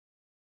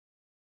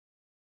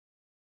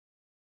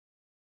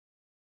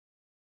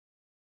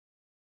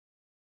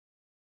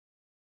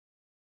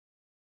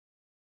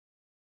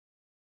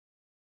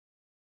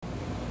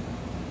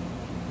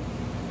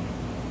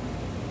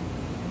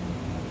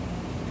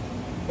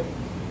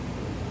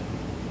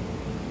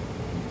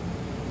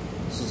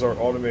is our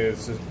automated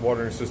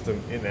watering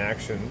system in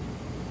action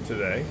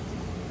today.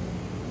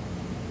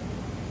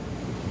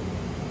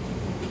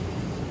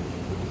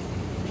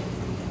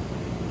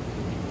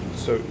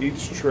 So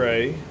each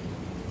tray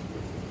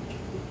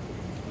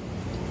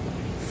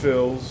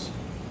fills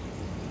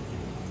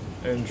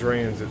and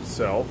drains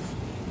itself.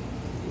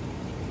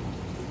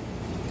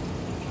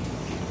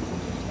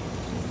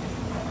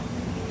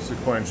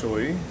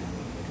 Sequentially.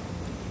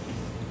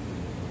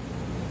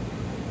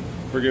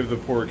 Forgive the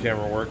poor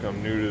camera work,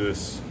 I'm new to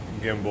this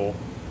gimbal.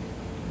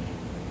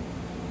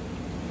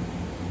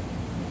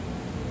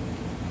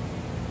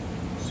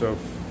 So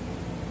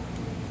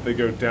they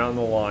go down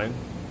the line.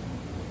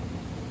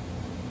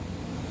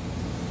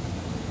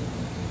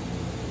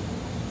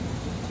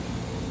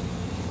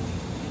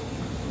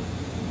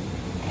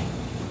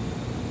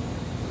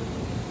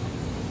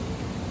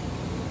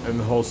 And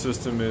the whole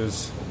system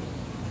has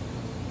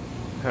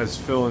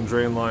fill and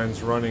drain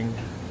lines running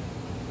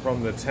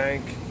from the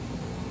tank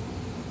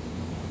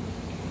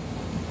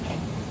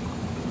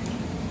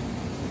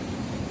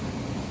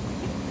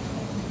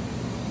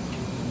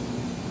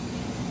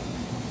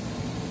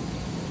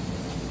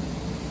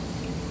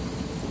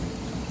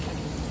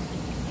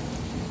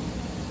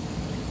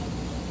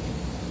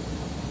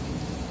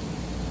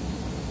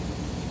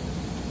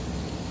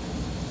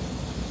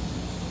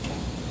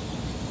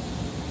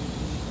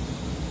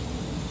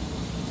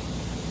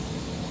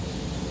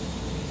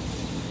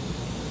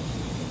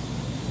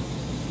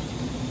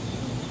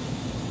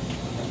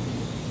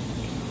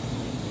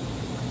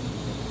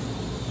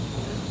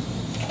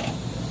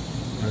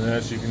and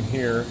as you can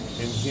hear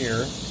in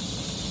here,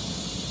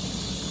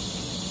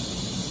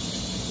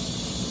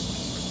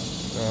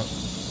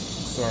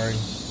 sorry,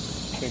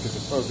 can't get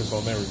the focus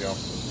on, there we go.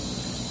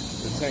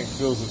 The tank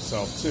fills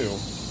itself too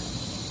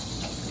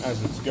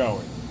as it's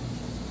going.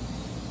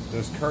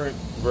 This current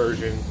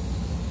version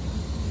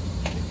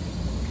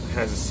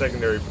has a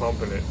secondary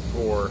pump in it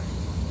for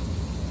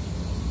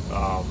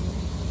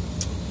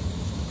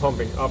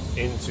pumping up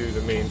into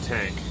the main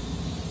tank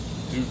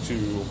due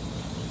to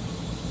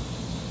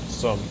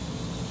some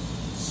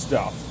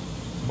stuff,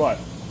 but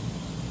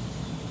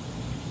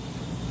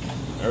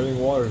everything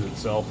waters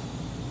itself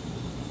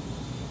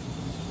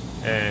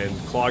and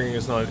clogging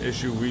is not an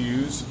issue. We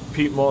use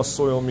peat moss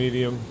soil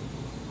medium.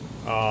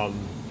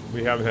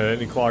 We haven't had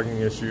any clogging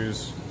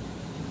issues.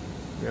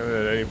 We haven't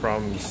had any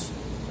problems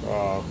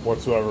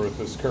whatsoever with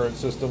this current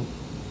system,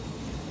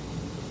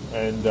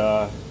 and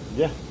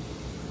yeah,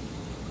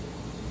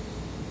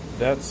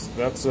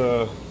 that's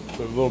a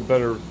little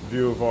better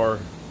view of our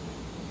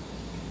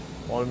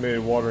automated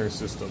watering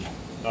system.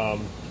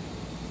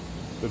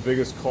 The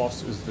biggest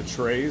cost is the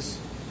trays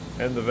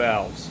and the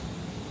valves,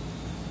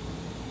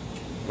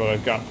 but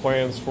I've got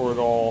plans for it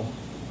all.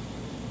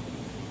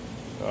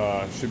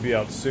 Should be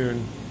out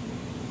soon.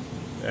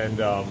 And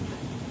the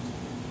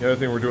other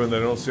thing we're doing that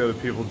I don't see other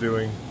people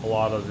doing a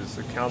lot of is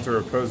the counter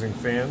opposing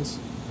fans.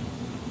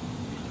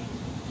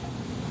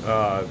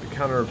 The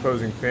counter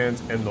opposing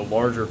fans and the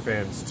larger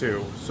fans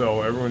too.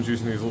 So everyone's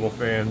using these little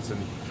fans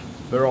and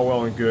they're all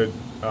well and good.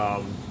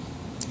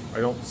 I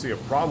don't see a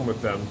problem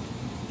with them,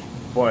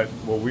 but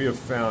what we have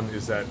found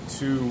is that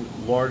two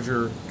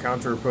larger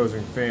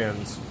counter-opposing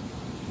fans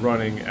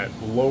running at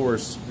lower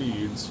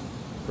speeds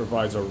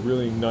provides a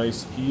really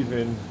nice,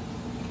 even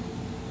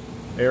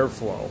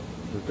airflow.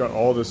 We've got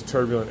all this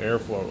turbulent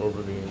airflow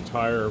over the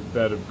entire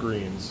bed of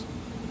greens,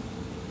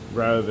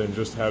 rather than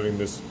just having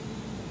this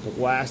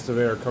blast of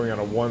air coming out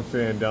of one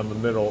fan down the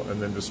middle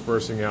and then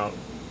dispersing out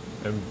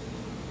and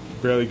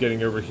barely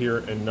getting over here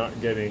and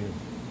not getting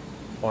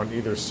on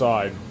either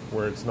side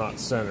where it's not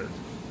centered.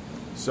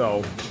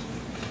 So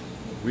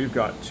we've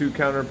got two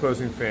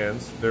counter-opposing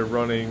fans. They're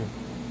running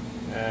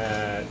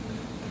at,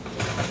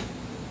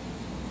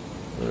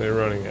 what are they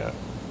running at?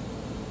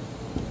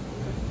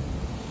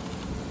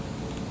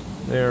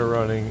 They're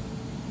running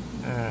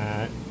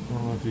at, I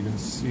don't know if you can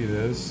see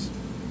this,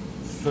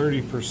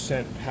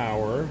 30%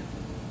 power,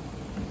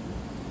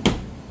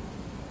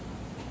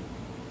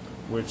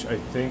 which I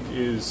think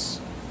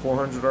is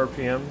 400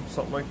 RPM,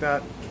 something like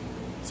that.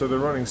 So they're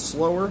running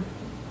slower,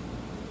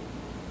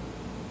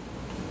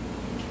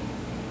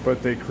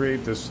 but they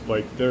create this,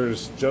 like,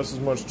 there's just as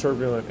much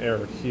turbulent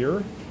air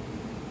here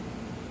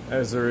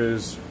as there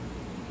is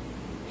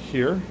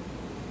here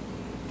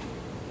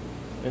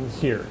and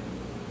here.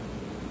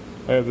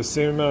 I have the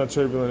same amount of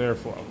turbulent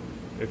airflow.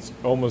 It's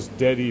almost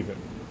dead even.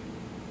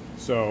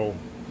 So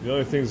the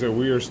only things that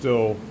we are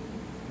still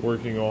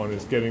working on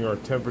is getting our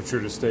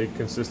temperature to stay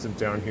consistent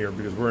down here,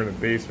 because we're in a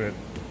basement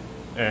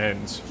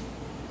and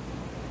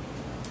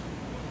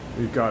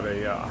we've got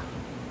a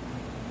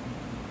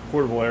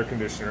portable air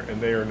conditioner,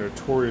 and they are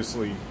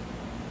notoriously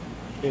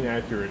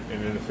inaccurate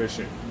and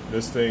inefficient.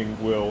 This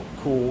thing will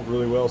cool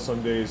really well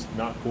some days,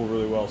 not cool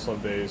really well some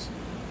days.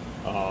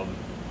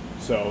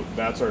 So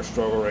that's our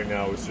struggle right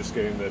now, is just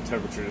getting the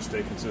temperature to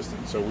stay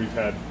consistent. So we've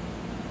had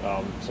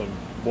some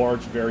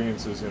large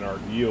variances in our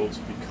yields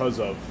because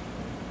of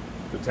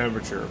the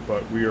temperature,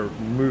 but we are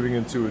moving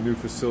into a new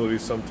facility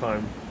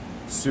sometime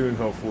soon,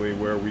 hopefully,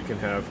 where we can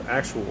have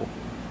actual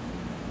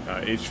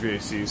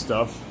HVAC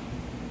stuff.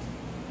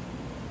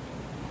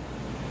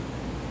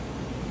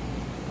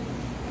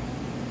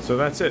 So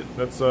that's it.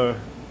 That's a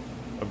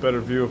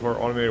better view of our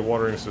automated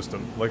watering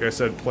system. Like I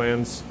said,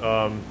 plans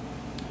are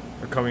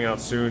coming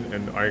out soon,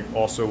 and I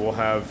also will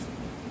have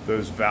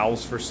those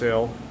valves for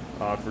sale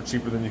for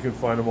cheaper than you can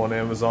find them on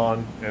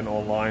Amazon and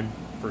online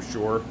for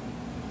sure.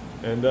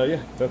 And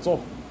yeah, that's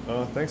all.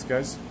 Thanks,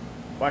 guys.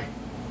 Bye.